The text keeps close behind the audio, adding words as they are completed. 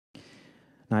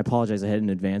And I apologize ahead in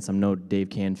advance. I'm no Dave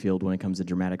Canfield when it comes to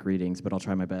dramatic readings, but I'll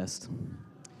try my best.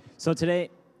 So today,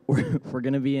 we're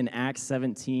going to be in Acts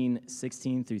 17,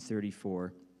 16 through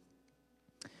 34.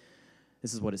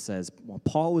 This is what it says. While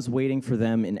Paul was waiting for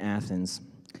them in Athens,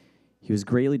 he was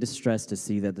greatly distressed to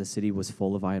see that the city was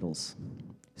full of idols.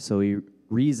 So he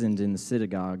reasoned in the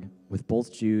synagogue with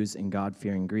both Jews and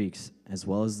God-fearing Greeks, as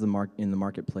well as in the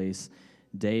marketplace,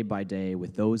 day by day,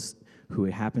 with those who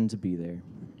happened to be there.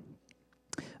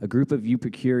 A group of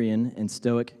Epicurean and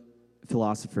Stoic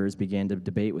philosophers began to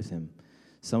debate with him.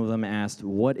 Some of them asked,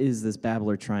 "What is this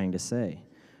babbler trying to say?"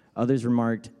 Others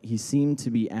remarked, "He seemed to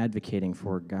be advocating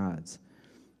for gods."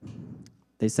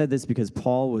 They said this because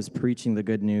Paul was preaching the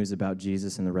good news about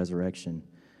Jesus and the resurrection.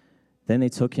 Then they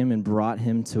took him and brought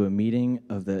him to a meeting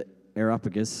of the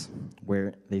Areopagus,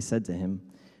 where they said to him,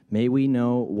 "May we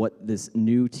know what this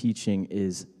new teaching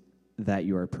is that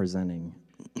you are presenting?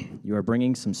 You are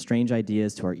bringing some strange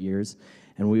ideas to our ears,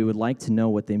 and we would like to know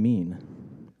what they mean."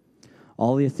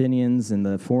 All the Athenians and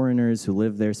the foreigners who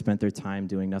lived there spent their time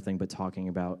doing nothing but talking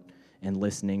about and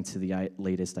listening to the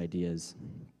latest ideas.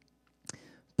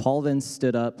 Paul then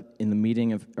stood up in the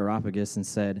meeting of Areopagus and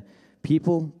said,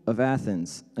 "People of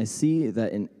Athens, I see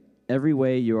that in every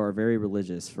way you are very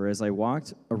religious, for as I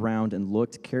walked around and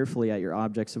looked carefully at your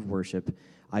objects of worship,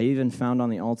 I even found on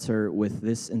the altar with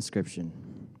this inscription: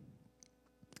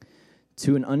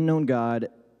 To an unknown God,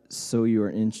 so you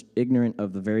are ignorant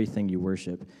of the very thing you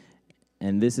worship.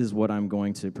 And this is what I'm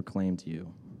going to proclaim to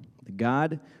you. The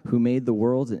God who made the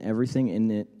world and everything in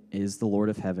it is the Lord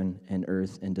of heaven and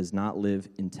earth and does not live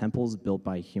in temples built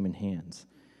by human hands.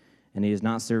 And he is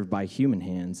not served by human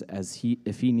hands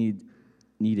if he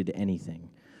needed anything.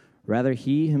 Rather,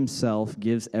 he himself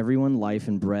gives everyone life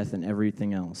and breath and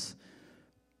everything else.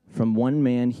 From one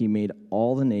man he made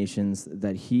all the nations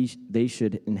that they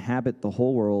should inhabit the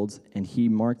whole world, and he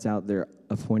marked out their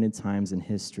appointed times in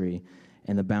history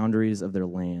and the boundaries of their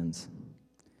lands.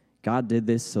 God did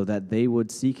this so that they would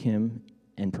seek him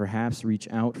and perhaps reach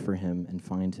out for him and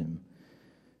find him.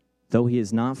 Though he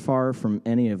is not far from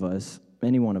any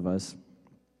one of us,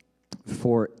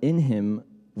 for in him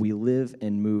we live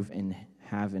and move and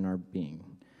have in our being.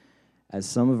 As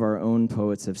some of our own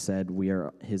poets have said, we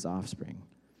are his offspring.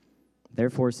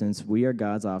 Therefore, since we are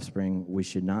God's offspring, we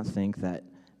should not think that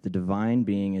the divine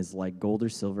being is like gold or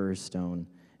silver or stone,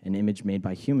 an image made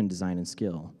by human design and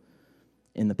skill.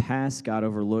 In the past, God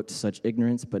overlooked such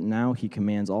ignorance, but now he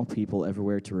commands all people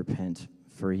everywhere to repent,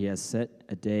 for he has set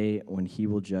a day when he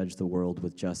will judge the world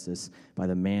with justice by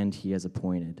the man he has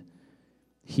appointed.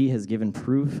 He has given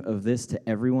proof of this to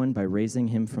everyone by raising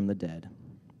him from the dead.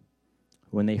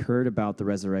 When they heard about the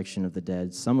resurrection of the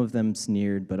dead, some of them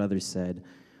sneered, but others said,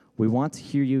 "We want to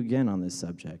hear you again on this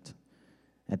subject."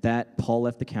 At that, Paul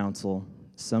left the council.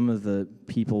 Some of the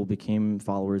people became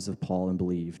followers of Paul and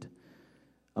believed.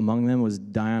 Among them was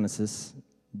Dionysius,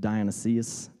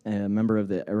 a member of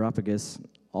the Areopagus,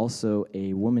 also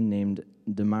a woman named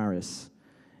Damaris,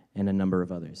 and a number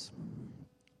of others.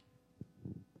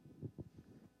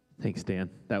 Thanks, Dan.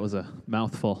 That was a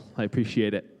mouthful. I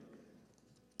appreciate it.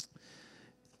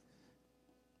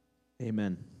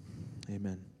 Amen.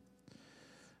 Amen.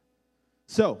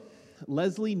 So,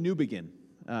 Leslie Newbigin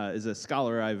is a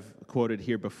scholar I've quoted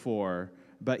here before,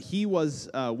 but he was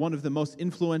one of the most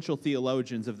influential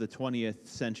theologians of the 20th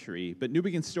century. But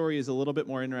Newbigin's story is a little bit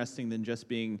more interesting than just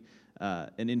being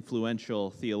an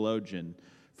influential theologian.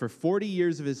 For 40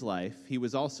 years of his life, he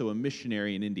was also a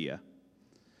missionary in India.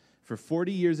 For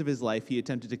 40 years of his life, he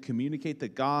attempted to communicate the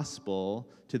gospel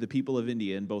to the people of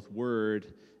India in both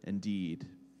word and deed.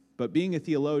 But being a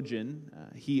theologian,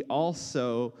 he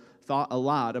also thought a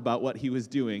lot about what he was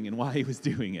doing and why he was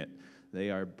doing it.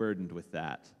 They are burdened with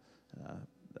that,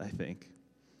 I think.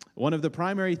 One of the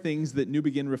primary things that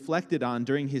Newbigin reflected on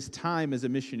during his time as a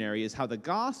missionary is how the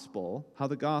gospel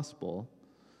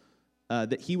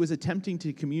that he was attempting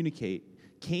to communicate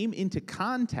came into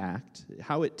contact,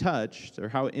 how it touched or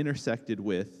how it intersected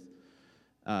with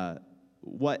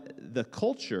what the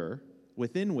culture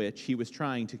within which he was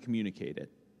trying to communicate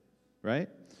it, right?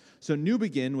 So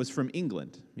Newbigin was from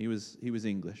England. He was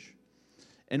English.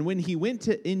 And when he went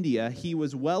to India, he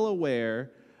was well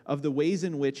aware of the ways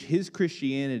in which his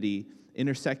Christianity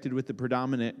intersected with the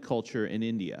predominant culture in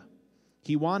India.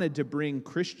 He wanted to bring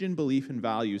Christian belief and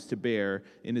values to bear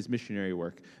in his missionary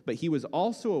work, but he was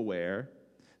also aware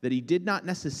that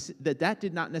that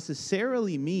did not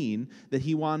necessarily mean that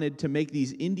he wanted to make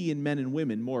these Indian men and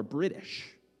women more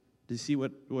British. Do you see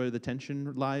where the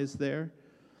tension lies there?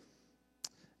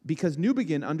 Because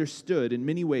Newbigin understood in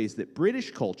many ways that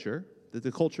British culture, that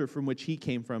the culture from which he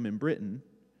came from in Britain,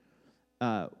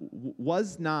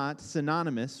 was not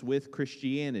synonymous with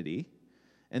Christianity,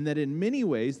 and that in many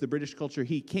ways the British culture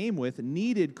he came with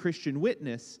needed Christian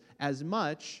witness as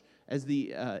much as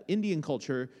the Indian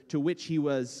culture to which he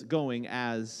was going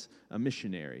as a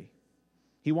missionary.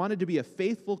 He wanted to be a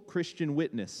faithful Christian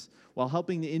witness while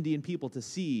helping the Indian people to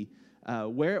see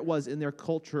where it was in their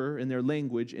culture, in their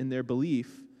language, in their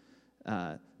belief,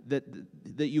 that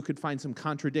you could find some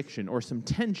contradiction or some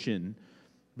tension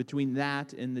between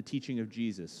that and the teaching of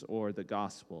Jesus or the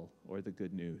gospel or the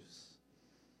good news.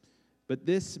 But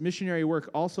this missionary work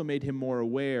also made him more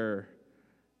aware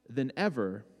than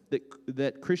ever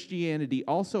that Christianity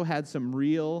also had some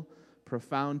real,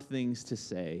 profound things to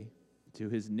say to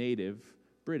his native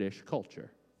British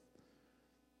culture.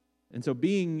 And so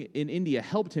being in India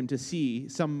helped him to see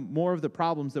some more of the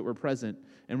problems that were present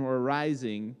and were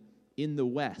arising in the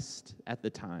West at the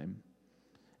time,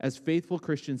 as faithful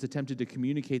Christians attempted to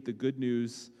communicate the good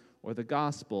news or the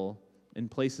gospel in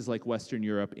places like Western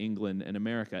Europe, England, and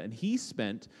America. And he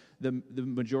spent the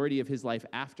majority of his life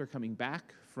after coming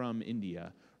back from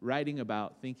India writing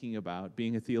about, thinking about,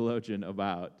 being a theologian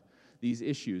about these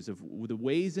issues of the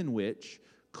ways in which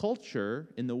culture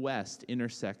in the West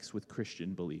intersects with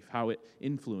Christian belief, how it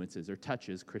influences or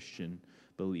touches Christian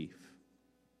belief.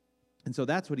 And so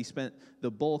that's what he spent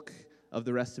the bulk of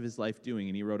the rest of his life doing,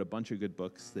 and he wrote a bunch of good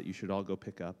books that you should all go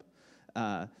pick up.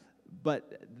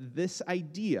 But this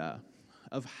idea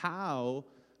of how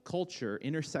culture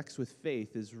intersects with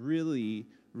faith is really,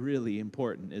 really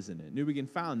important, isn't it? Newbigin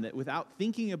found that without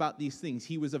thinking about these things,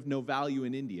 he was of no value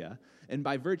in India. And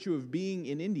by virtue of being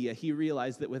in India, he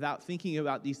realized that without thinking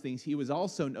about these things, he was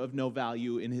also of no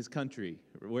value in his country,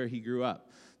 where he grew up.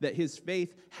 That his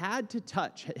faith had to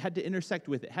touch, had to intersect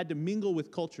with it, had to mingle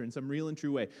with culture in some real and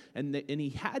true way. And he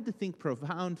had to think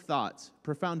profound thoughts,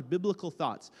 profound biblical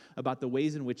thoughts about the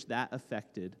ways in which that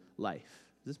affected life.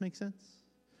 Does this make sense?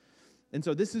 And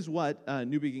so this is what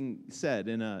Newbigin said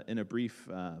in a brief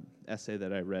essay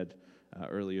that I read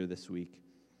earlier this week.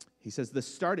 He says the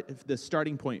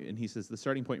starting point, and he says the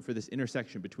starting point for this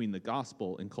intersection between the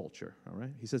gospel and culture. All right.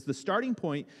 He says the starting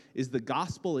point is the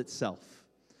gospel itself,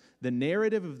 the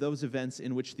narrative of those events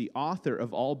in which the author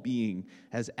of all being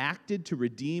has acted to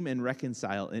redeem and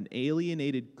reconcile an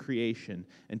alienated creation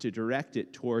and to direct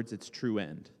it towards its true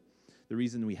end. The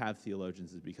reason we have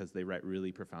theologians is because they write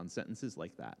really profound sentences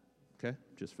like that. Okay,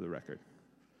 just for the record.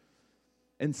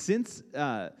 And since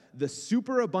the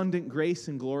superabundant grace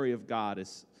and glory of God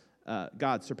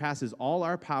surpasses all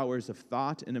our powers of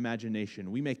thought and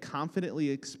imagination, we may confidently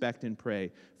expect and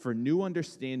pray for new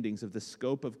understandings of the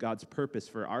scope of God's purpose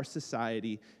for our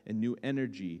society and new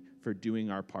energy for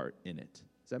doing our part in it.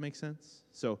 Does that make sense?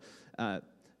 So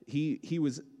he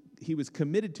was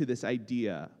committed to this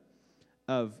idea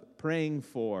of praying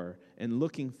for and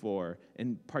looking for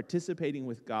and participating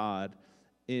with God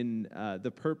in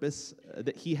the purpose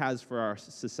that he has for our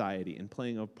society and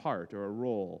playing a part or a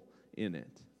role in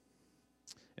it.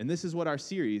 And this is what our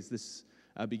series,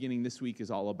 beginning this week, is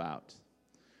all about.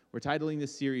 We're titling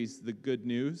this series The Good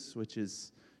News, which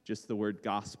is just the word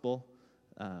gospel.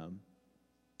 And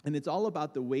it's all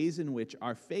about the ways in which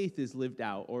our faith is lived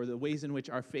out, or the ways in which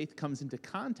our faith comes into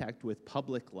contact with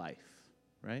public life,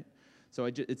 right? So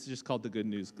it's just called The Good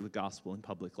News, the gospel in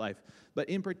public life. But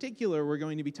in particular, we're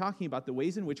going to be talking about the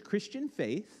ways in which Christian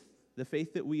faith, the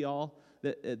faith that we all,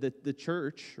 the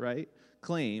church, right,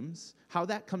 claims, how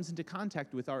that comes into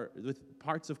contact with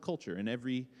parts of culture in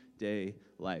everyday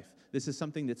life. This is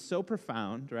something that's so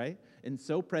profound, right, and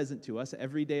so present to us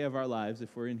every day of our lives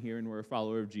if we're in here and we're a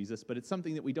follower of Jesus, but it's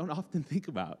something that we don't often think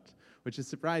about, which is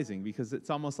surprising because it's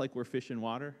almost like we're fish in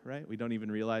water, right? We don't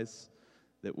even realize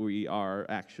that we are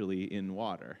actually in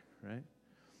water, right?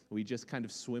 We just kind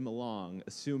of swim along,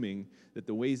 assuming that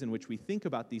the ways in which we think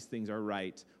about these things are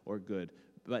right or good.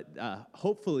 But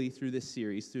hopefully through this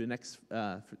series,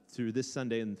 through this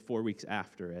Sunday and 4 weeks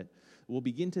after it, we'll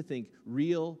begin to think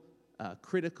real,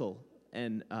 critical,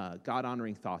 and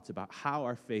God-honoring thoughts about how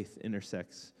our faith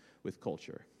intersects with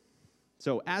culture.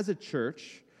 So as a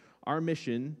church, our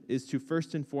mission is to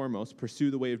first and foremost pursue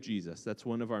the way of Jesus. That's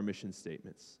one of our mission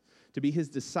statements. To be his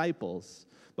disciples,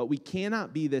 but we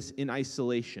cannot be this in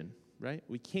isolation, right?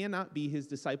 We cannot be his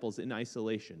disciples in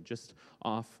isolation, just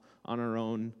off on our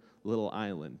own little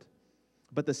island.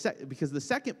 But because the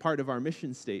second part of our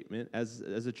mission statement as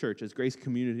a church, as Grace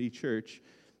Community Church,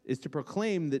 is to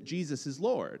proclaim that Jesus is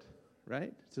Lord,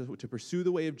 right? So to pursue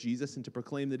the way of Jesus and to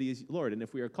proclaim that he is Lord. And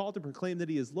if we are called to proclaim that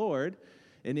he is Lord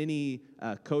in any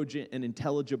cogent and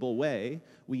intelligible way,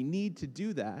 we need to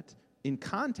do that in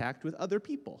contact with other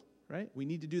people. Right? We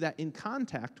need to do that in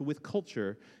contact with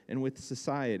culture and with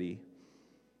society.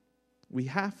 we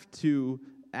have to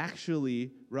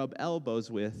actually rub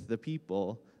elbows with the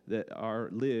people that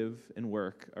live and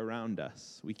work around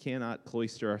us. We cannot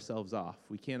cloister ourselves off.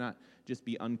 We cannot just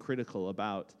be uncritical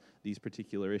about these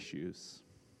particular issues.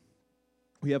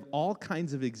 We have all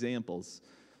kinds of examples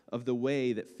of the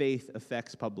way that faith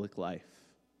affects public life.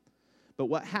 But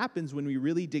what happens when we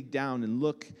really dig down and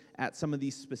look at some of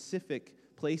these specific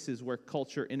places where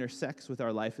culture intersects with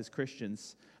our life as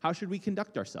Christians, how should we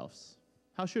conduct ourselves?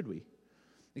 How should we?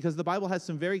 Because the Bible has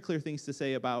some very clear things to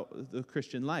say about the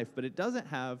Christian life, but it doesn't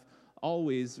have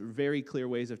always very clear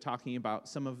ways of talking about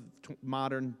some of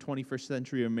modern 21st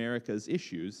century America's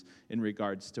issues in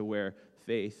regards to where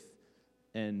faith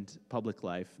and public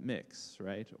life mix,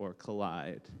 right, or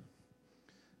collide.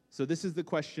 So this is the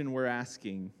question we're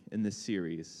asking in this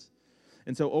series.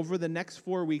 And so over the next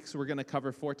 4 weeks, we're going to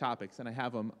cover 4 topics, and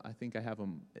I think I have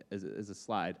them as a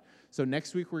slide. So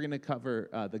next week, we're going to cover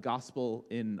the gospel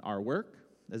in our work,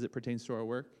 as it pertains to our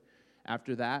work.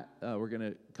 After that, we're going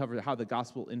to cover how the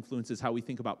gospel influences how we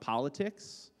think about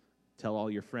politics. Tell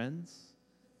all your friends.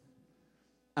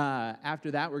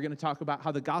 After that, we're going to talk about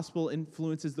how the gospel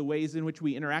influences the ways in which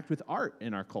we interact with art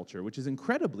in our culture, which is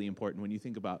incredibly important when you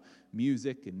think about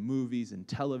music and movies and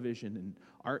television and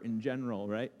art in general,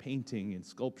 right? Painting and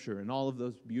sculpture and all of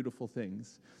those beautiful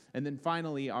things. And then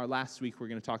finally, our last week, we're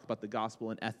going to talk about the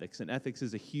gospel and ethics. And ethics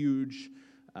is a huge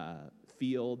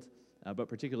field, but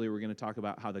particularly we're going to talk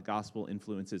about how the gospel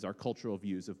influences our cultural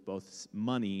views of both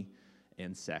money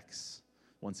and sex.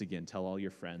 Once again, tell all your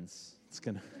friends. It's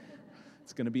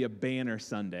going to be a banner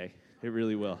Sunday. It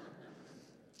really will.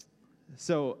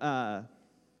 So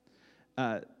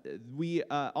we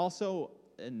also,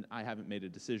 and I haven't made a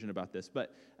decision about this,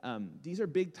 but these are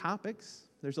big topics.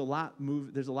 There's a lot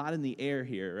in the air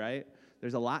here, right?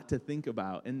 There's a lot to think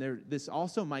about, and this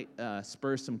also might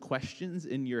spur some questions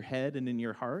in your head and in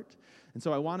your heart. And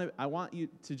so I want you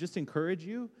to just encourage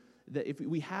you that if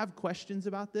we have questions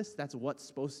about this, that's what's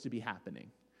supposed to be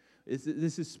happening.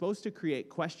 This is supposed to create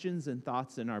questions and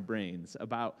thoughts in our brains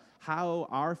about how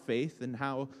our faith and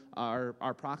how our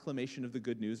proclamation of the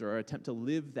good news or our attempt to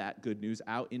live that good news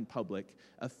out in public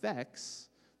affects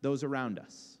those around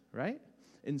us, right?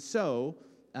 And so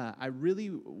I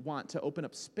really want to open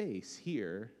up space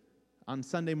here on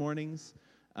Sunday mornings.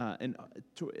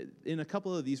 In a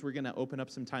couple of these, we're going to open up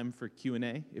some time for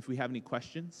Q&A if we have any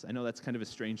questions. I know that's kind of a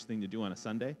strange thing to do on a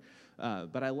Sunday,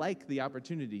 but I like the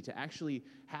opportunity to actually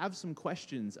have some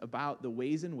questions about the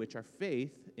ways in which our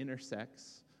faith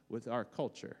intersects with our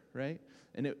culture, right?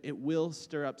 And it will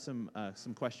stir up some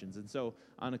questions. And so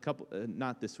on a couple,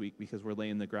 not this week because we're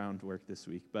laying the groundwork this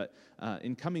week, but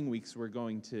in coming weeks, we're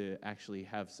going to actually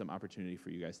have some opportunity for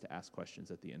you guys to ask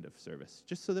questions at the end of service,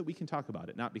 just so that we can talk about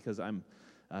it, not because I'm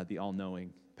the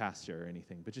all-knowing pastor or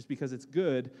anything, but just because it's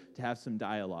good to have some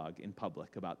dialogue in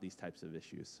public about these types of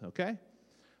issues, okay?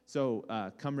 So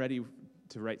come ready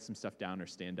to write some stuff down or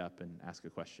stand up and ask a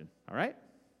question, all right?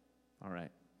 All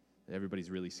right. Everybody's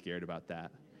really scared about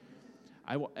that.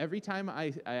 Every time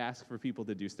I ask for people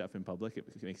to do stuff in public, it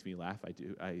makes me laugh.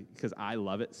 Because I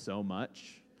love it so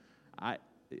much.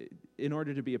 In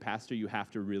order to be a pastor, you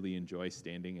have to really enjoy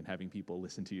standing and having people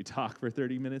listen to you talk for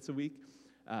 30 minutes a week.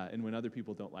 And when other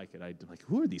people don't like it, I'm like,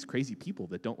 who are these crazy people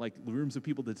that don't like rooms of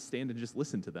people to stand and just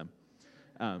listen to them?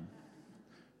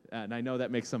 And I know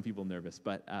that makes some people nervous,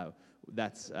 but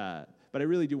but I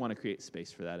really do want to create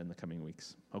space for that in the coming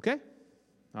weeks. Okay?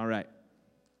 All right.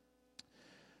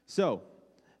 So,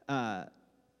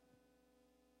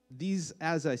 these,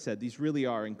 as I said, these really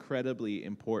are incredibly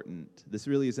important. This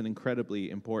really is an incredibly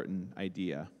important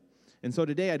idea. And so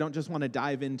today, I don't just want to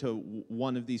dive into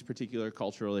one of these particular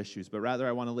cultural issues, but rather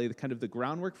I want to lay the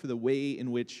groundwork for the way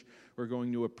in which we're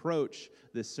going to approach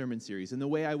this sermon series, and the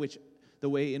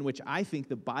way in which I think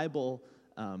the Bible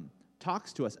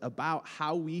talks to us about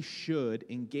how we should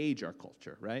engage our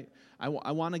culture, right? I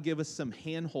want to give us some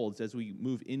handholds as we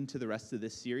move into the rest of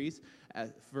this series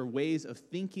for ways of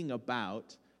thinking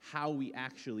about how we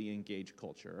actually engage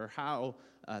culture, or how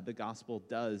the gospel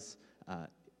does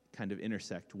kind of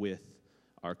intersect with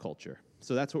our culture.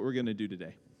 So that's what we're going to do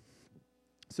today.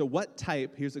 So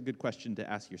here's a good question to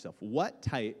ask yourself. What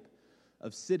type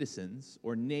of citizens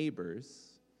or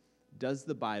neighbors does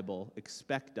the Bible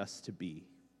expect us to be?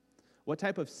 What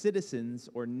type of citizens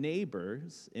or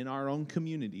neighbors in our own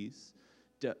communities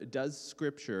does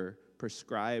Scripture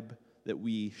prescribe that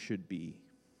we should be?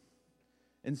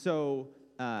 And so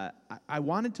I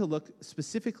wanted to look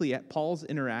specifically at Paul's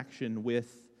interaction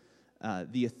with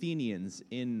the Athenians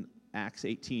in Acts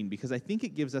 18, because I think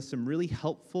it gives us some really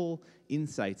helpful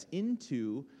insights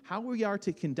into how we are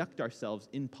to conduct ourselves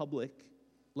in public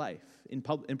life, and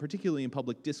particularly in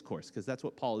public discourse, because that's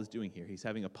what Paul is doing here. He's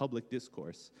having a public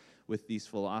discourse with these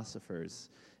philosophers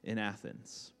in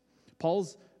Athens.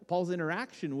 Paul's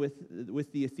interaction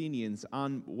with the Athenians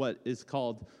on what is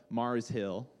called Mars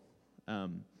Hill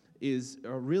is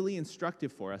really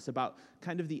instructive for us about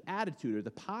kind of the attitude or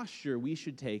the posture we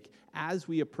should take as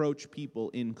we approach people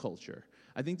in culture.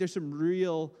 I think there's some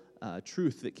real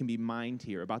truth that can be mined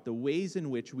here about the ways in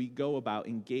which we go about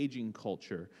engaging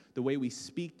culture, the way we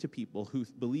speak to people who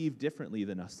believe differently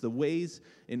than us, the ways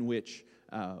in which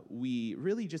we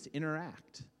really just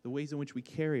interact, the ways in which we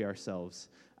carry ourselves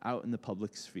out in the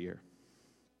public sphere.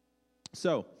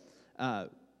 So,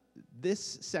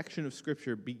 this section of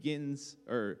Scripture begins,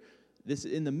 or this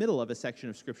in the middle of a section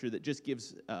of Scripture that just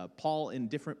gives Paul in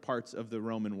different parts of the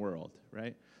Roman world,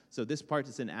 right? So this part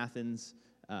is in Athens,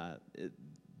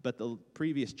 but the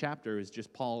previous chapter is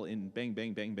just Paul in bang,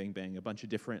 bang, bang, bang, bang, a bunch of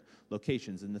different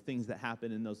locations and the things that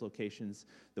happen in those locations,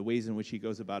 the ways in which he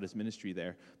goes about his ministry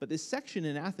there. But this section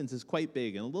in Athens is quite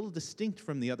big and a little distinct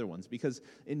from the other ones because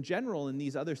in general, in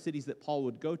these other cities that Paul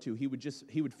would go to, he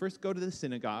would first go to the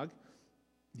synagogue.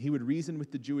 He would reason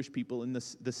with the Jewish people in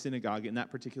the synagogue in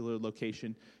that particular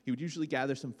location. He would usually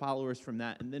gather some followers from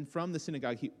that, and then from the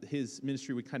synagogue, his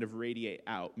ministry would kind of radiate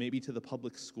out, maybe to the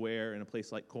public square in a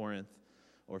place like Corinth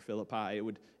or Philippi.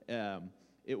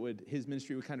 His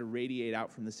ministry would kind of radiate out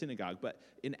from the synagogue. But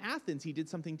in Athens, he did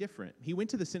something different. He went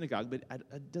to the synagogue, but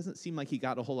it doesn't seem like he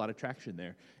got a whole lot of traction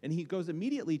there. And he goes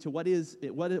immediately to what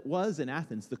it was in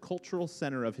Athens, the cultural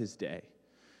center of his day.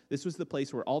 This was the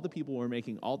place where all the people were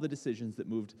making all the decisions that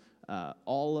moved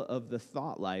all of the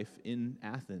thought life in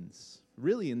Athens,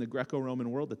 really in the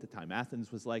Greco-Roman world at the time.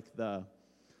 Athens was like the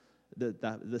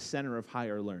center of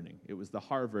higher learning. It was the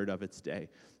Harvard of its day.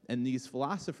 And these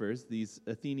philosophers, these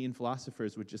Athenian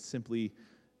philosophers, would just simply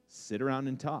sit around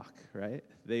and talk, right?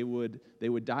 They would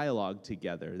dialogue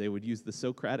together. They would use the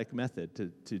Socratic method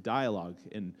to dialogue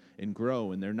and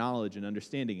grow in their knowledge and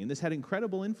understanding. And this had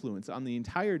incredible influence on the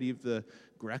entirety of the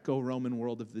Greco-Roman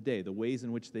world of the day, the ways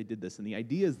in which they did this, and the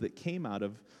ideas that came out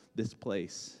of this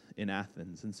place in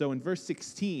Athens. And so in verse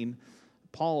 16,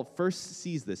 Paul first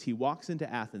sees this. He walks into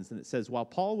Athens, and it says, while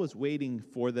Paul was waiting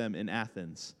for them in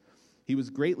Athens, he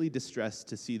was greatly distressed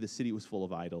to see the city was full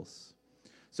of idols.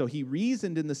 So he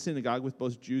reasoned in the synagogue with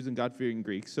both Jews and God-fearing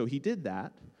Greeks. So he did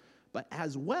that. But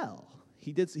as well,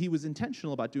 he was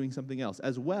intentional about doing something else.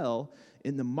 As well,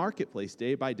 in the marketplace,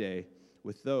 day by day,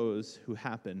 with those who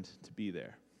happened to be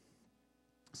there.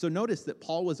 So notice that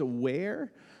Paul was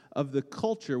aware of the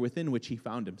culture within which he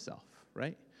found himself,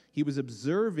 right? He was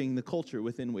observing the culture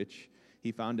within which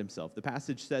he found himself. The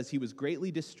passage says he was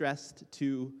greatly distressed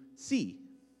to see,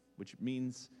 which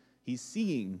means he's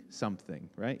seeing something,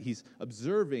 right? He's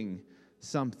observing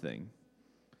something.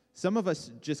 Some of us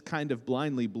just kind of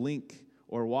blindly blink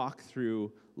or walk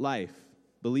through life,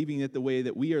 believing that the way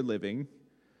that we are living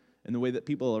and the way that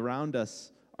people around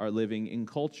us are living in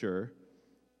culture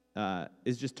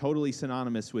is just totally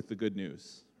synonymous with the good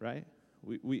news, right?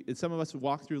 Some of us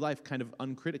walk through life kind of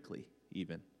uncritically,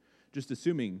 even, just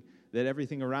assuming that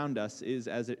everything around us is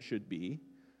as it should be,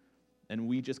 and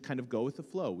we just kind of go with the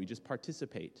flow. We just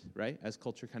participate, right, as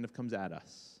culture kind of comes at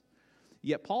us.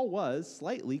 Yet Paul was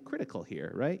slightly critical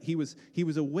here, right? He was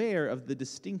aware of the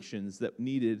distinctions that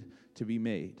needed to be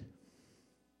made.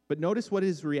 But notice what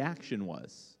his reaction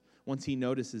was once he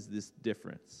notices this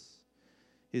difference.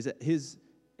 His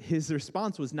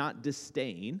response was not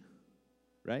disdain,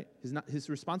 right? His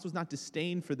response was not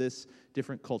disdain for this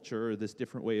different culture or this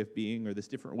different way of being or this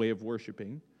different way of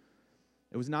worshiping.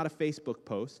 It was not a Facebook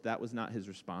post. That was not his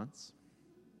response.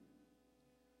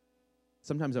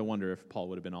 Sometimes I wonder if Paul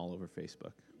would have been all over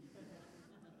Facebook.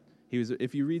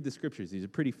 If you read the scriptures, he's a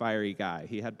pretty fiery guy.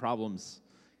 He had problems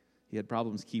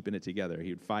keeping it together. He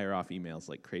would fire off emails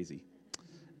like crazy.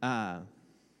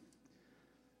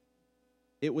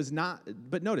 It was not,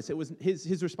 but notice, it was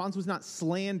his response was not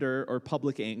slander or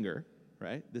public anger,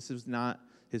 right? This was not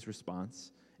his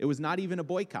response. It was not even a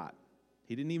boycott.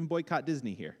 He didn't even boycott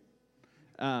Disney here.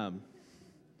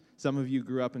 Some of you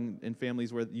grew up in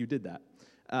families where you did that,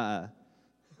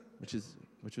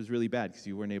 which was really bad because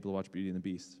you weren't able to watch Beauty and the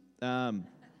Beast.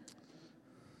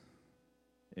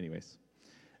 Anyways,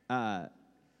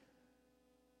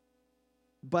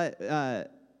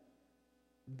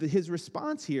 his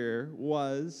response here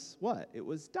was what? It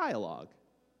was dialogue.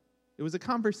 It was a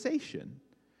conversation.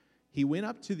 He went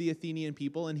up to the Athenian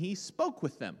people and he spoke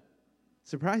with them.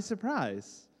 Surprise,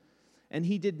 surprise. And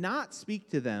he did not speak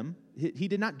to them. He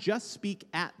did not just speak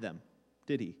at them,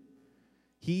 did he?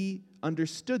 He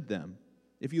understood them.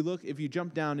 If you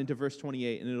jump down into verse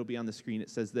 28, and it'll be on the screen, it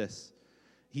says this.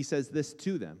 he says this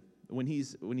to them when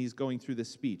he's going through this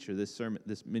speech or this sermon,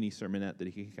 this mini sermonette that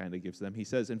he kind of gives them. He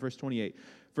says in verse 28,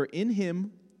 "For in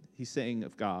him," he's saying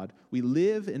of God, "we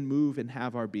live and move and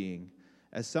have our being.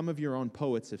 As some of your own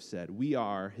poets have said, we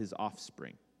are his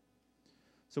offspring."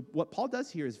 So what Paul does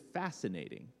here is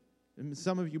fascinating. And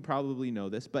some of you probably know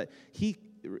this, but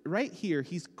right here,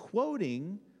 he's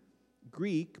quoting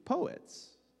Greek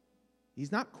poets.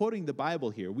 He's not quoting the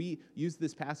Bible here. We use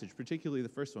this passage, particularly the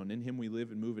first one, "In him we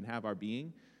live and move and have our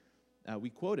being." We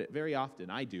quote it very often.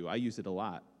 I do. I use it a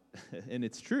lot. And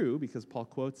it's true because Paul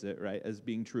quotes it, right, as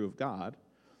being true of God.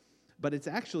 But it's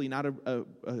actually not a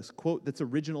quote that's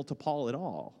original to Paul at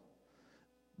all.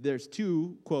 There's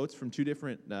two quotes from two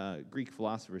different Greek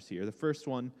philosophers here. The first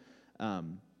one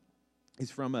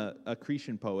is from a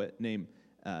Cretan poet named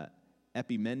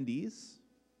Epimenides.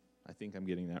 I think I'm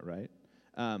getting that right.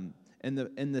 And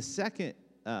the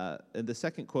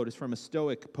second quote is from a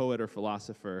Stoic poet or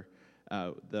philosopher.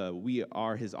 "We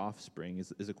are his offspring"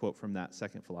 is a quote from that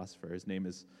second philosopher. His name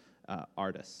is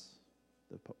Ardus,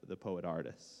 the poet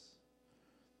Ardus.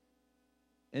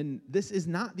 And this is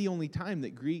not the only time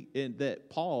that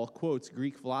Paul quotes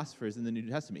Greek philosophers in the New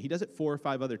Testament. He does it 4 or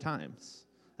 5 other times.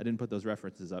 I didn't put those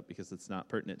references up because it's not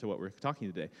pertinent to what we're talking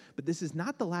today. But this is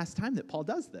not the last time that Paul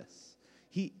does this.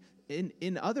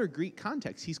 In other Greek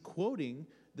contexts, he's quoting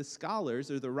the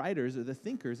scholars or the writers or the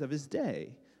thinkers of his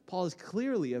day. Paul is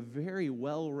clearly a very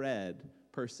well-read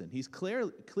person. He's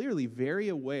clearly very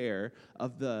aware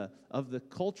of the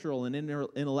cultural and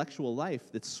intellectual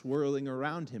life that's swirling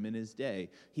around him in his day.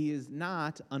 He is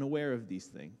not unaware of these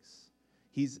things.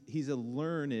 He's a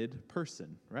learned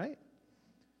person, right?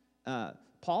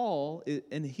 Paul,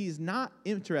 and he's not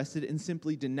interested in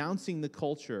simply denouncing the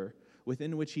culture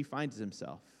within which he finds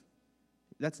himself.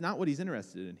 That's not what he's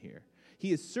interested in here.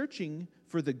 He is searching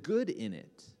for the good in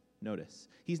it. Notice,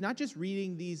 he's not just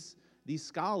reading these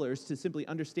scholars to simply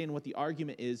understand what the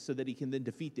argument is so that he can then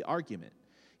defeat the argument.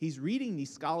 He's reading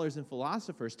these scholars and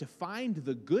philosophers to find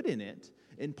the good in it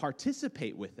and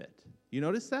participate with it. You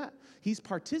notice that? He's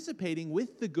participating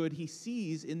with the good he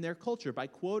sees in their culture by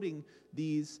quoting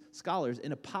these scholars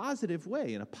in a positive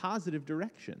way, in a positive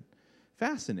direction.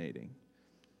 Fascinating.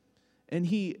 And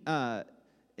he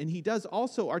does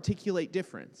also articulate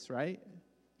difference, right?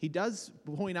 He does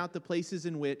point out the places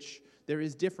in which there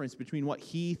is difference between what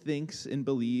he thinks and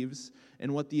believes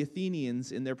and what the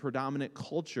Athenians in their predominant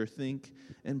culture think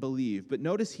and believe. But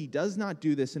notice he does not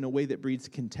do this in a way that breeds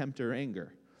contempt or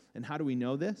anger. And how do we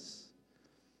know this?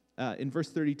 In verse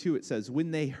 32 it says,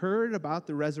 "When they heard about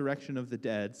the resurrection of the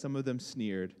dead, some of them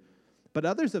sneered, but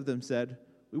others of them said,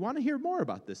 'We want to hear more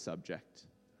about this subject,'"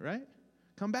 right?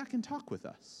 "Come back and talk with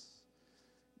us."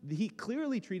 He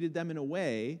clearly treated them in a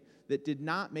way that did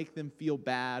not make them feel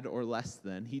bad or less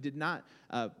than. He did not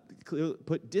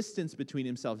put distance between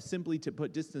himself, simply to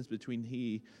put distance between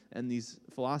he and these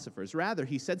philosophers. Rather,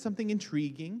 he said something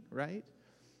intriguing, right?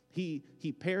 He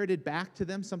parroted back to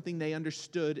them something they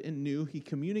understood and knew. He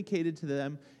communicated to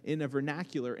them in a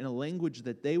vernacular, in a language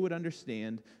that they would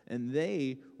understand, and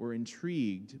they were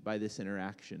intrigued by this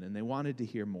interaction, and they wanted to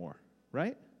hear more,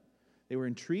 right? They were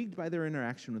intrigued by their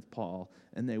interaction with Paul,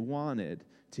 and they wanted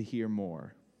to hear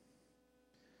more.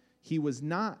 He was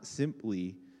not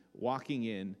simply walking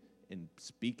in and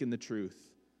speaking the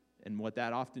truth, and what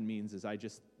that often means is I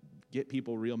just get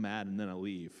people real mad and then I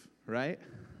leave, right?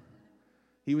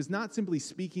 He was not simply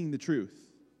speaking the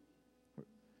truth.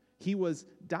 He was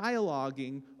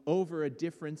dialoguing over a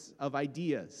difference of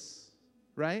ideas,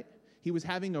 right? He was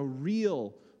having a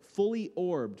real, fully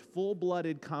orbed,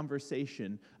 full-blooded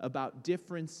conversation about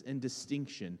difference and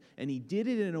distinction. And he did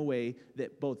it in a way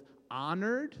that both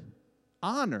honored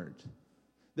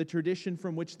the tradition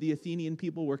from which the Athenian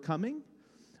people were coming,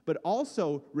 but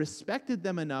also respected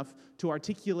them enough to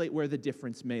articulate where the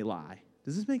difference may lie.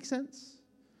 Does this make sense?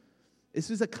 This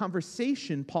is a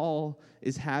conversation Paul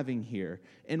is having here.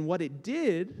 And what it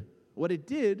did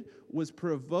was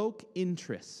provoke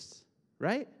interest,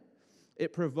 right?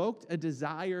 It provoked a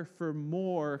desire for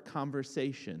more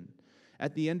conversation.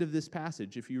 At the end of this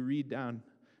passage, if you read down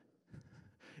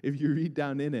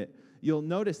in it, you'll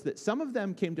notice that some of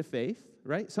them came to faith,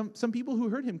 right? Some people who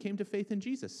heard him came to faith in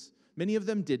Jesus. Many of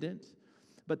them didn't,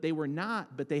 but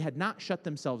they had not shut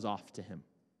themselves off to him,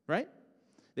 right?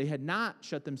 They had not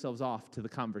shut themselves off to the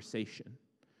conversation.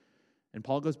 And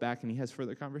Paul goes back and he has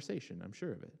further conversation, I'm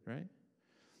sure of it, right?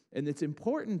 And it's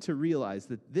important to realize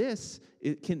that this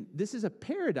is a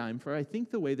paradigm for, I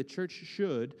think, the way the church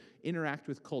should interact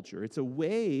with culture. It's a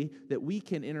way that we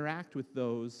can interact with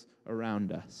those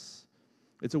around us.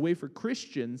 It's a way for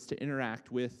Christians to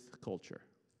interact with culture.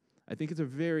 I think it's a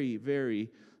very, very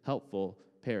helpful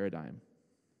paradigm.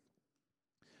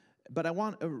 But I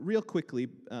want, real quickly,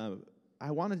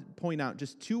 I want to point out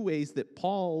just two ways that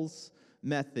Paul's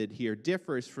method here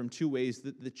differs from two ways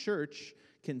that the church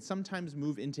can sometimes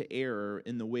move into error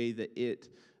in the way that it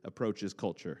approaches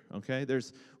culture, okay?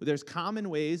 There's common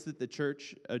ways that the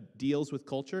church deals with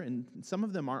culture, and some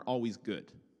of them aren't always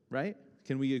good, right?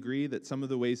 Can we agree that some of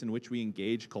the ways in which we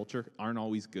engage culture aren't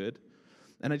always good?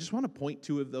 And I just want to point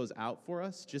two of those out for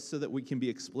us, just so that we can be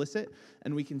explicit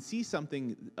and we can see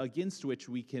something against which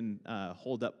we can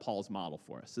hold up Paul's model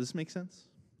for us. Does this make sense?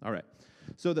 All right.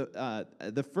 So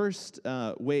the first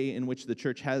way in which the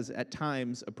church has at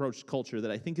times approached culture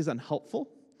that I think is unhelpful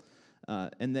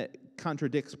and that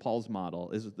contradicts Paul's model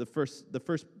is the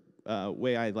first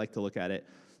way I like to look at it.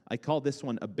 I call this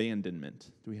one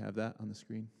abandonment. Do we have that on the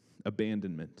screen?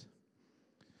 Abandonment.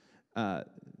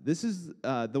 This is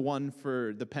the one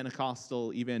for the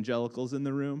Pentecostal evangelicals in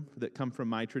the room that come from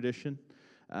my tradition.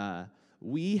 If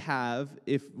we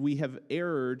have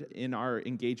erred in our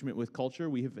engagement with culture,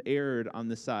 we have erred on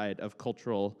the side of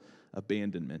cultural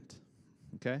abandonment.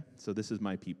 Okay? So this is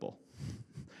my people.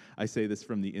 I say this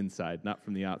from the inside, not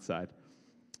from the outside.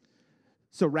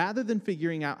 So rather than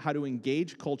figuring out how to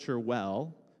engage culture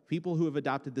well, people who have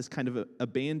adopted this kind of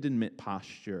abandonment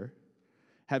posture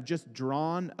have just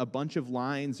drawn a bunch of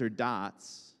lines or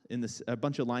dots, a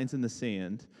bunch of lines in the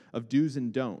sand of do's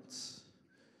and don'ts,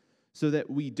 so that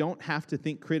we don't have to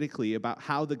think critically about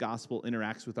how the gospel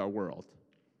interacts with our world.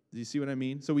 Do you see what I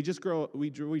mean? So we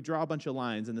draw a bunch of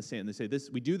lines in the sand. They say, this,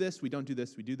 we do this, we don't do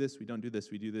this, we do this, we don't do this,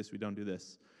 we do this, we don't do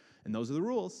this. And those are the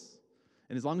rules.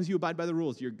 And as long as you abide by the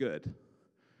rules, you're good.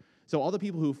 So all the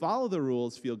people who follow the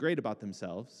rules feel great about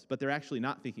themselves, but they're actually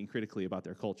not thinking critically about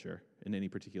their culture in any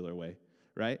particular way,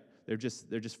 right? They're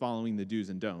just following the do's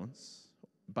and don'ts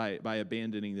by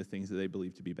abandoning the things that they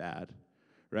believe to be bad,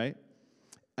 right?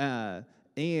 They're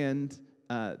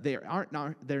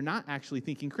not actually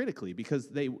thinking critically because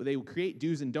they create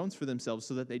do's and don'ts for themselves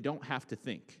so that they don't have to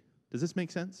think. Does this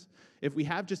make sense? If we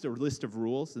have just a list of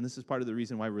rules, and this is part of the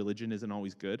reason why religion isn't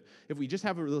always good, if we just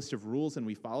have a list of rules and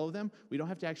we follow them, we don't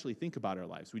have to actually think about our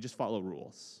lives. We just follow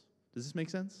rules. Does this make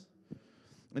sense?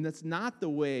 And that's not the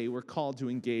way we're called to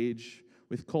engage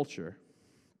with culture.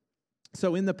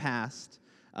 So in the past,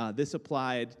 this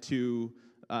applied to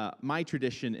my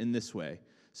tradition in this way.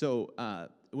 So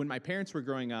when my parents were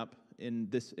growing up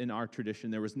in our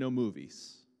tradition, there was no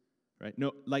movies. Right?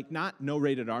 No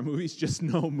rated R movies, just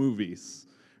no movies,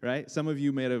 right? Some of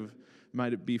you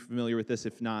might be familiar with this.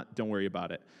 If not, don't worry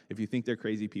about it. If you think they're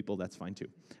crazy people, that's fine too.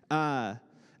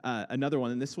 Another one,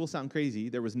 and this will sound crazy,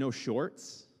 there was no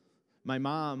shorts. My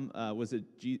mom was a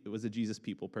Jesus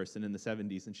people person in the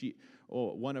 70s, and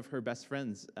one of her best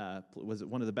friends was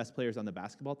one of the best players on the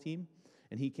basketball team,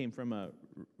 and he came from a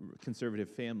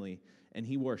conservative family, and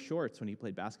he wore shorts when he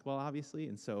played basketball, obviously,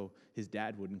 and so his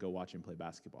dad wouldn't go watch him play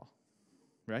basketball.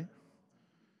 Right?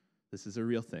 This is a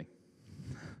real thing.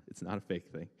 It's not a fake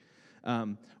thing.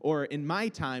 Or in my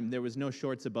time, there was no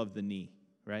shorts above the knee,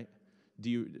 right?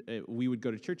 We would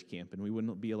go to church camp, and we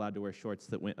wouldn't be allowed to wear shorts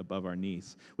that went above our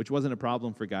knees, which wasn't a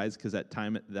problem for guys because at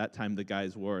that time the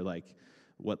guys wore like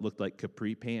what looked like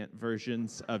capri pant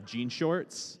versions of jean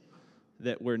shorts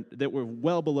that were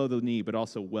well below the knee, but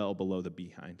also well below the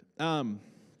behind.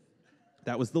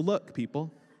 That was the look,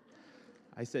 people.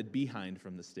 I said behind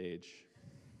from the stage.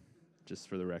 Just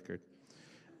for the record.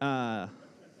 There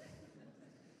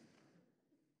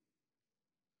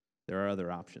are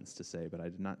other options to say, but I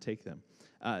did not take them.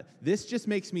 This just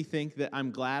makes me think that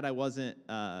I'm glad I wasn't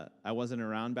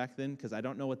around back then, because I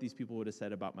don't know what these people would have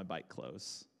said about my bike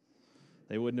clothes.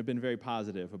 They wouldn't have been very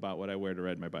positive about what I wear to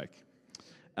ride my bike.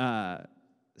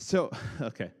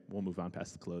 Okay, we'll move on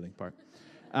past the clothing part.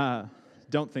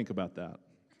 Don't think about that,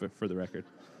 for the record.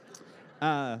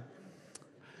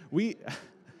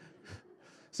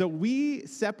 So we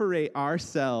separate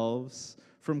ourselves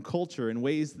from culture in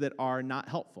ways that are not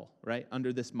helpful, right,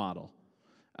 under this model.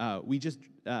 We just,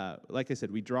 like I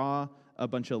said, we draw a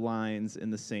bunch of lines in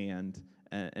the sand,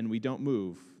 and we don't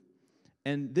move.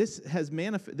 And this has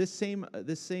this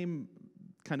same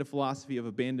kind of philosophy of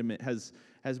abandonment has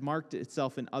marked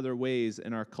itself in other ways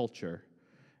in our culture.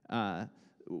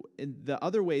 The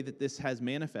other way that this has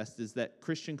manifested is that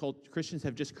Christians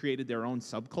have just created their own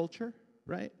subculture,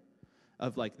 right?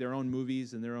 Of like their own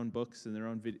movies and their own books and their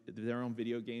own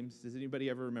video games. Does anybody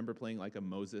ever remember playing like a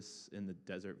Moses in the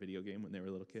Desert video game when they were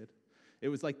a little kid? It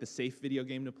was like the safe video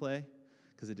game to play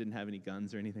because it didn't have any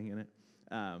guns or anything in it.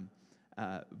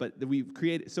 we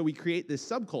create this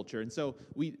subculture, and so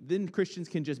then Christians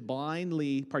can just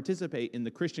blindly participate in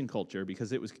the Christian culture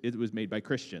because it was made by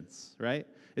Christians, right?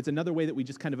 It's another way that we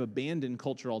just kind of abandon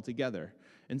culture altogether.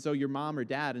 And so your mom or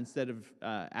dad, instead of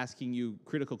asking you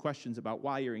critical questions about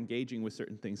why you're engaging with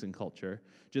certain things in culture,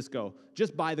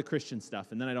 just buy the Christian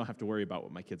stuff, and then I don't have to worry about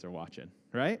what my kids are watching,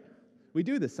 right? We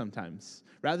do this sometimes.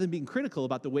 Rather than being critical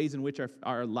about the ways in which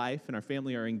our life and our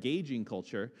family are engaging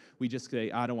culture, we just say,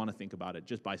 I don't want to think about it.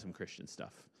 Just buy some Christian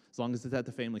stuff. As long as it's at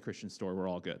the family Christian store, we're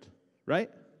all good, right?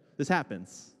 This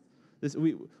happens.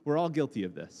 We're all guilty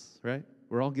of this, right?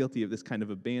 We're all guilty of this kind of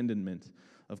abandonment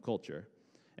of culture.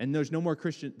 And there's no more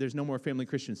family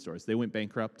Christian stores. They went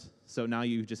bankrupt, so now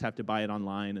you just have to buy it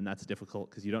online, and that's difficult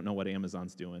because you don't know what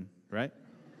Amazon's doing, right?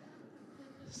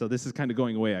 So this is kind of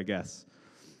going away, I guess.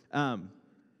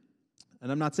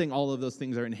 And I'm not saying all of those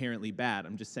things are inherently bad.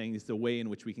 I'm just saying it's the way in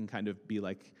which we can kind of be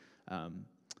like,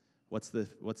 what's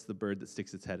the bird that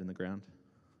sticks its head in the ground?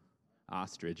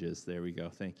 Ostriches. There we go.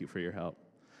 Thank you for your help.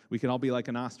 We can all be like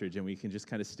an ostrich, and we can just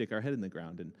kind of stick our head in the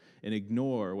ground and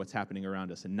ignore what's happening around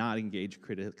us and not engage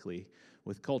critically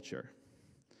with culture.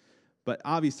 But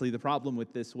obviously, the problem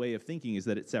with this way of thinking is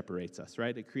that it separates us,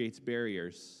 right? It creates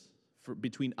barriers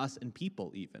between us and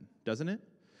people even, doesn't it?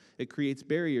 It creates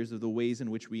barriers of the ways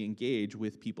in which we engage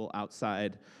with people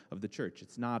outside of the church.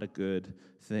 It's not a good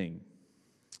thing.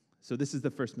 So this is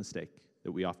the first mistake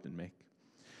that we often make.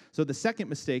 So the second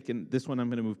mistake, and this one I'm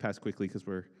going to move past quickly because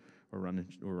we're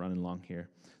running long here.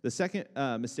 The second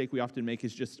mistake we often make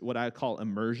is just what I call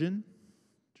immersion,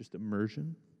 just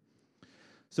immersion.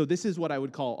 So this is what I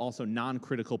would call also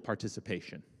non-critical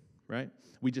participation, right?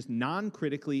 We just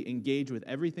non-critically engage with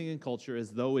everything in culture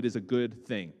as though it is a good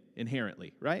thing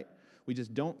inherently, right? We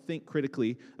just don't think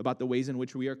critically about the ways in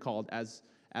which we are called as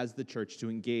the church to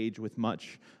engage with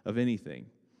much of anything.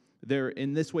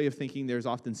 In this way of thinking, there's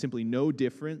often simply no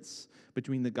difference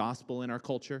between the gospel and our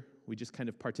culture. We just kind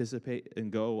of participate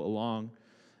and go along.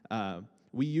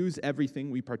 We use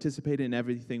everything. We participate in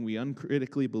everything. We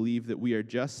uncritically believe that we are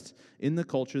just in the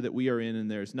culture that we are in, and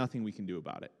there's nothing we can do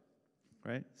about it,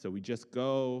 right? So we just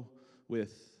go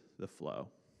with the flow.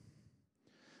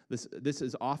 This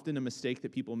is often a mistake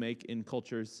that people make in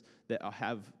cultures that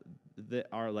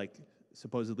are like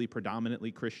supposedly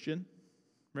predominantly Christian,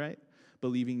 right?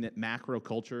 Believing that macro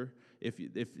culture, if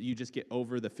you just get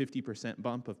over the 50%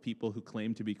 bump of people who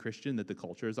claim to be Christian, that the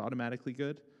culture is automatically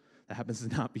good. That happens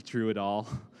to not be true at all.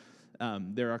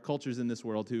 There are cultures in this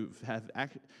world who have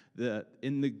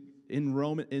in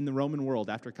the Roman world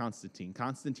after Constantine.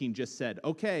 Constantine just said,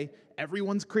 "Okay,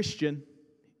 everyone's Christian,"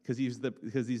 because he's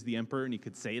the emperor and he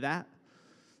could say that.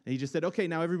 And he just said, "Okay,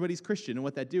 now everybody's Christian," and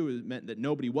what that meant that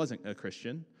nobody wasn't a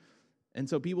Christian. And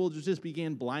so people just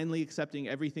began blindly accepting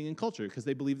everything in culture because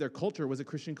they believed their culture was a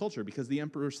Christian culture because the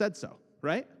emperor said so,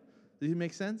 right? Does it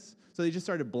make sense? So they just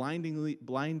started blindly,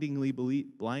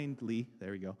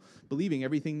 there we go, believing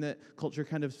everything that culture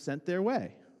kind of sent their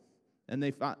way. And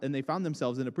they found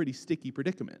themselves in a pretty sticky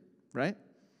predicament, right?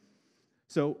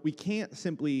 So we can't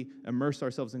simply immerse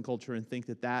ourselves in culture and think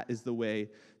that that is the way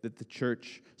that the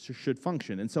church should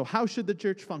function. And so how should the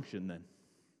church function then?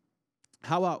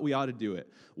 How we ought to do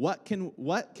it? What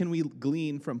can we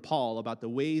glean from Paul about the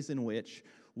ways in which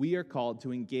we are called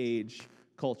to engage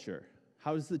culture?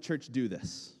 How does the church do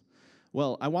this?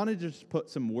 Well, I wanted to just put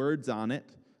some words on it,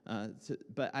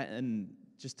 and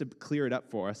just to clear it up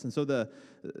for us. And so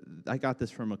I got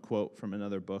this from a quote from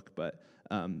another book, but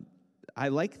I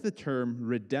like the term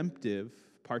redemptive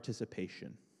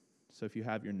participation. So if you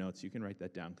have your notes, you can write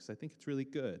that down because I think it's really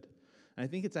good. And I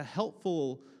think it's a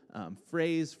helpful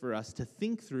phrase for us to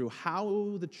think through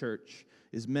how the church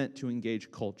is meant to engage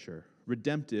culture,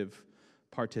 redemptive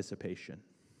participation.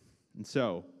 And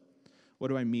so, what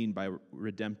do I mean by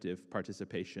redemptive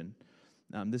participation?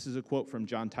 This is a quote from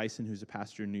John Tyson, who's a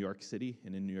pastor in New York City.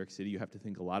 And in New York City, you have to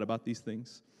think a lot about these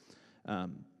things.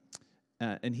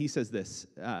 And he says this,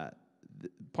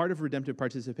 part of redemptive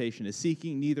participation is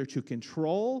seeking neither to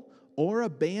control or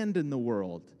abandon the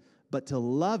world, but to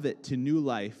love it to new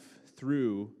life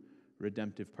through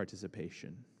redemptive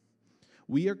participation.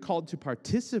 We are called to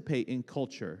participate in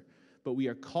culture, but we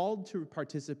are called to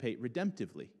participate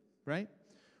redemptively, right?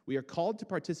 We are called to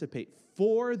participate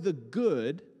for the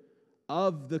good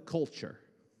of the culture,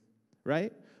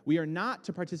 right? We are not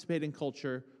to participate in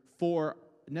culture for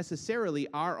necessarily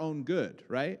our own good,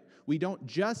 right? We don't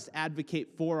just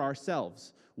advocate for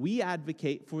ourselves. We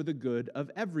advocate for the good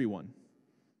of everyone.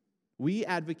 We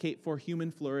advocate for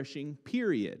human flourishing,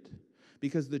 period.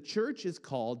 Because the church is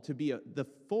called to be the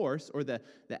force or the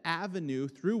avenue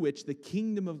through which the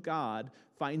kingdom of God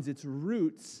finds its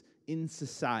roots in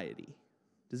society.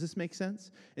 Does this make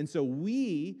sense? And so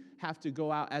we have to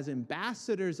go out as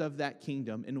ambassadors of that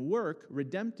kingdom and work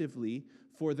redemptively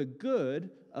for the good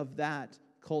of that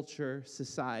culture,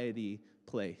 society,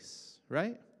 place,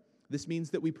 right? This means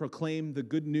that we proclaim the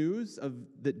good news of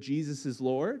that Jesus is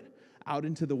Lord out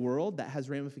into the world. That has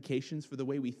ramifications for the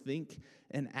way we think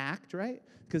and act, right?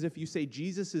 Because if you say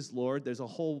Jesus is Lord, there's a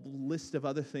whole list of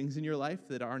other things in your life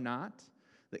that are not,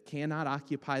 that cannot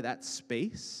occupy that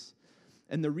space.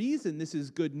 And the reason this is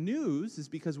good news is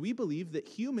because we believe that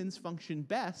humans function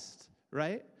best,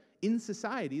 right, in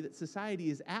society, that society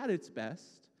is at its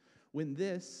best when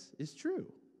this is true,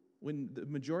 when the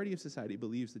majority of society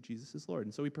believes that Jesus is Lord.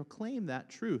 And so we proclaim that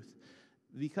truth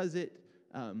because it,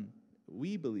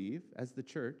 we believe, as the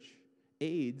church,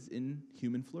 aids in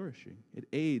human flourishing. It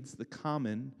aids the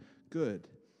common good.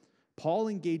 Paul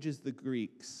engages the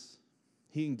Greeks.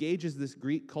 He engages this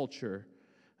Greek culture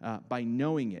by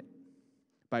knowing it,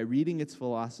 by reading its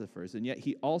philosophers, and yet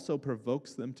he also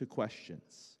provokes them to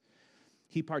questions.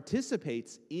 He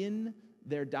participates in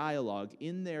their dialogue,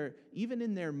 even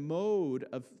in their mode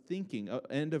of thinking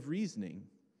and of reasoning,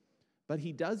 but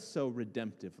he does so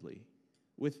redemptively,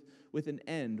 with an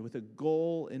end, with a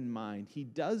goal in mind. He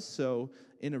does so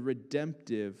in a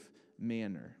redemptive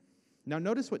manner. Now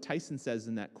notice what Tyson says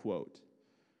in that quote.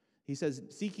 He says,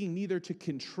 seeking neither to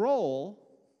control,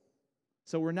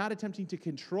 so we're not attempting to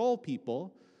control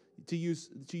people, to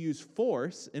use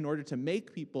force in order to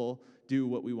make people do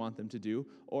what we want them to do,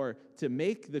 or to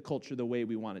make the culture the way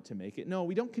we want it to make it. No,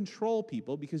 we don't control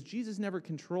people because Jesus never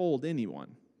controlled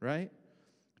anyone, right?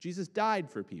 Jesus died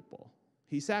for people.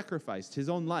 He sacrificed his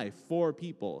own life for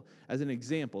people as an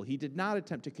example. He did not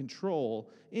attempt to control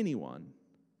anyone.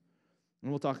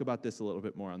 And we'll talk about this a little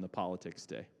bit more on the politics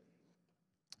day.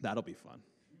 That'll be fun.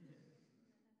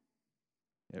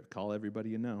 Yeah, call everybody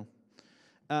you know.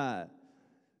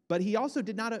 But he also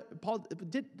did not. Paul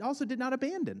did not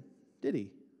abandon, did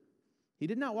he? He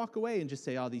did not walk away and just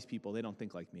say, "Oh, these people, they don't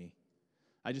think like me.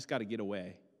 I just got to get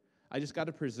away. I just got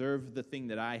to preserve the thing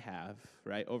that I have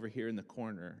right over here in the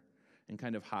corner and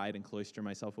kind of hide and cloister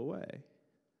myself away."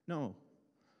 No.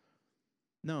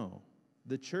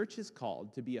 The church is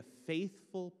called to be a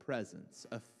faithful presence,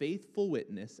 a faithful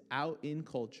witness out in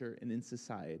culture and in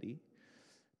society,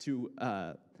 to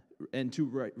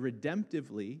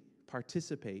redemptively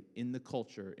participate in the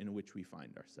culture in which we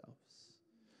find ourselves,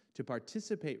 to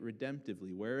participate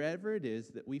redemptively wherever it is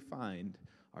that we find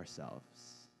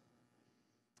ourselves.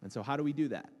 And so how do we do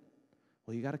that?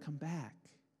 Well, you got to come back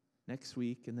next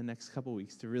week and the next couple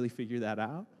weeks to really figure that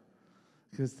out,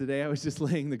 because today I was just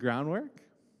laying the groundwork.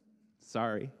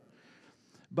 Sorry.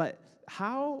 But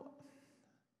how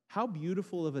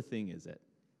beautiful of a thing is it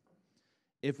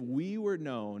if we were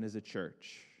known as a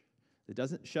church that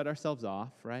doesn't shut ourselves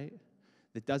off, right?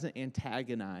 That doesn't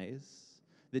antagonize,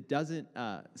 that doesn't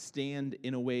stand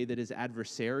in a way that is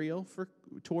adversarial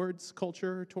towards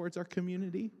culture, towards our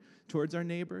community, towards our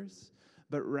neighbors,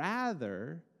 but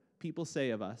rather people say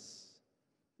of us,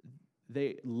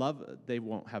 they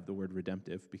won't have the word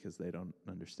redemptive because they don't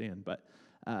understand, but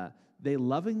they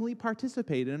lovingly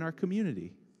participate in our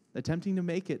community, attempting to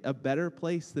make it a better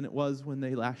place than it was when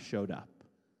they last showed up,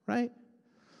 right?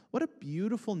 What a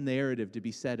beautiful narrative to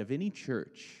be said of any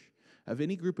church, of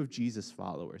any group of Jesus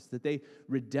followers, that they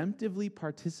redemptively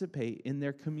participate in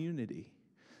their community,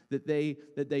 that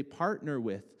they partner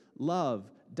with,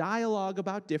 love, dialogue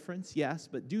about difference, yes,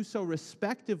 but do so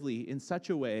respectively in such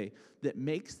a way that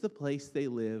makes the place they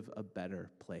live a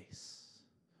better place.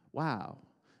 Wow,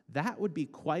 that would be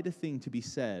quite a thing to be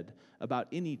said about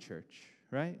any church,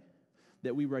 right?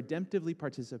 That we redemptively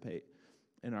participate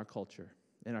in our culture,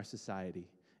 in our society,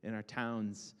 in our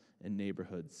towns and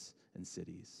neighborhoods and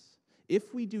cities.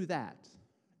 If we do that,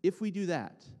 if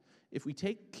we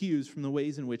take cues from the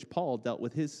ways in which Paul dealt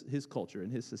with his culture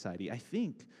and his society, I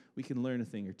think we can learn a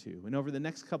thing or two. And over the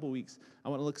next couple weeks, I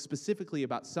want to look specifically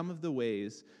about some of the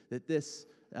ways that this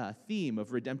theme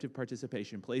of redemptive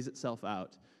participation plays itself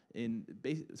out in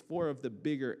four of the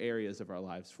bigger areas of our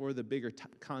lives, four of the bigger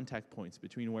contact points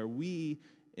between where we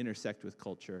intersect with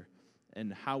culture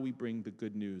and how we bring the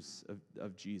good news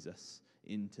of Jesus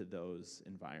into those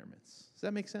environments. Does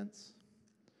that make sense?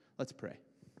 Let's pray.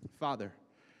 Father,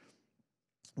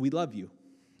 we love you,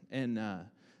 and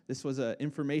this was an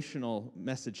informational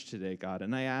message today, God,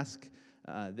 and I ask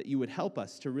that you would help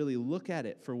us to really look at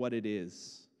it for what it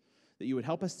is, that you would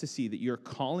help us to see that you're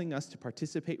calling us to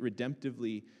participate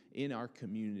redemptively in our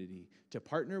community, to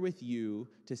partner with you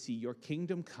to see your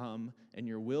kingdom come and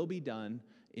your will be done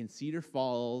in Cedar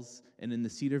Falls and in the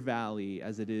Cedar Valley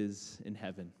as it is in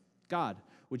heaven. God,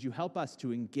 would you help us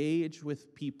to engage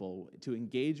with people, to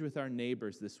engage with our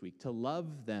neighbors this week, to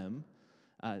love them,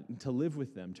 to live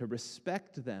with them, to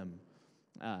respect them,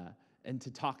 and to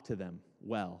talk to them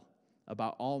well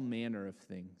about all manner of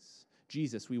things.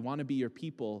 Jesus, we want to be your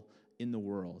people in the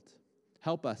world.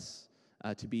 Help us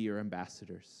to be your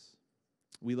ambassadors.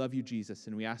 We love you, Jesus,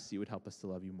 and we ask that you would help us to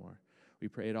love you more. We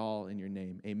pray it all in your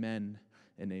name. Amen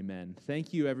and amen.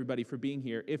 Thank you, everybody, for being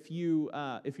here. If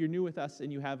you're new with us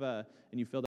and you filled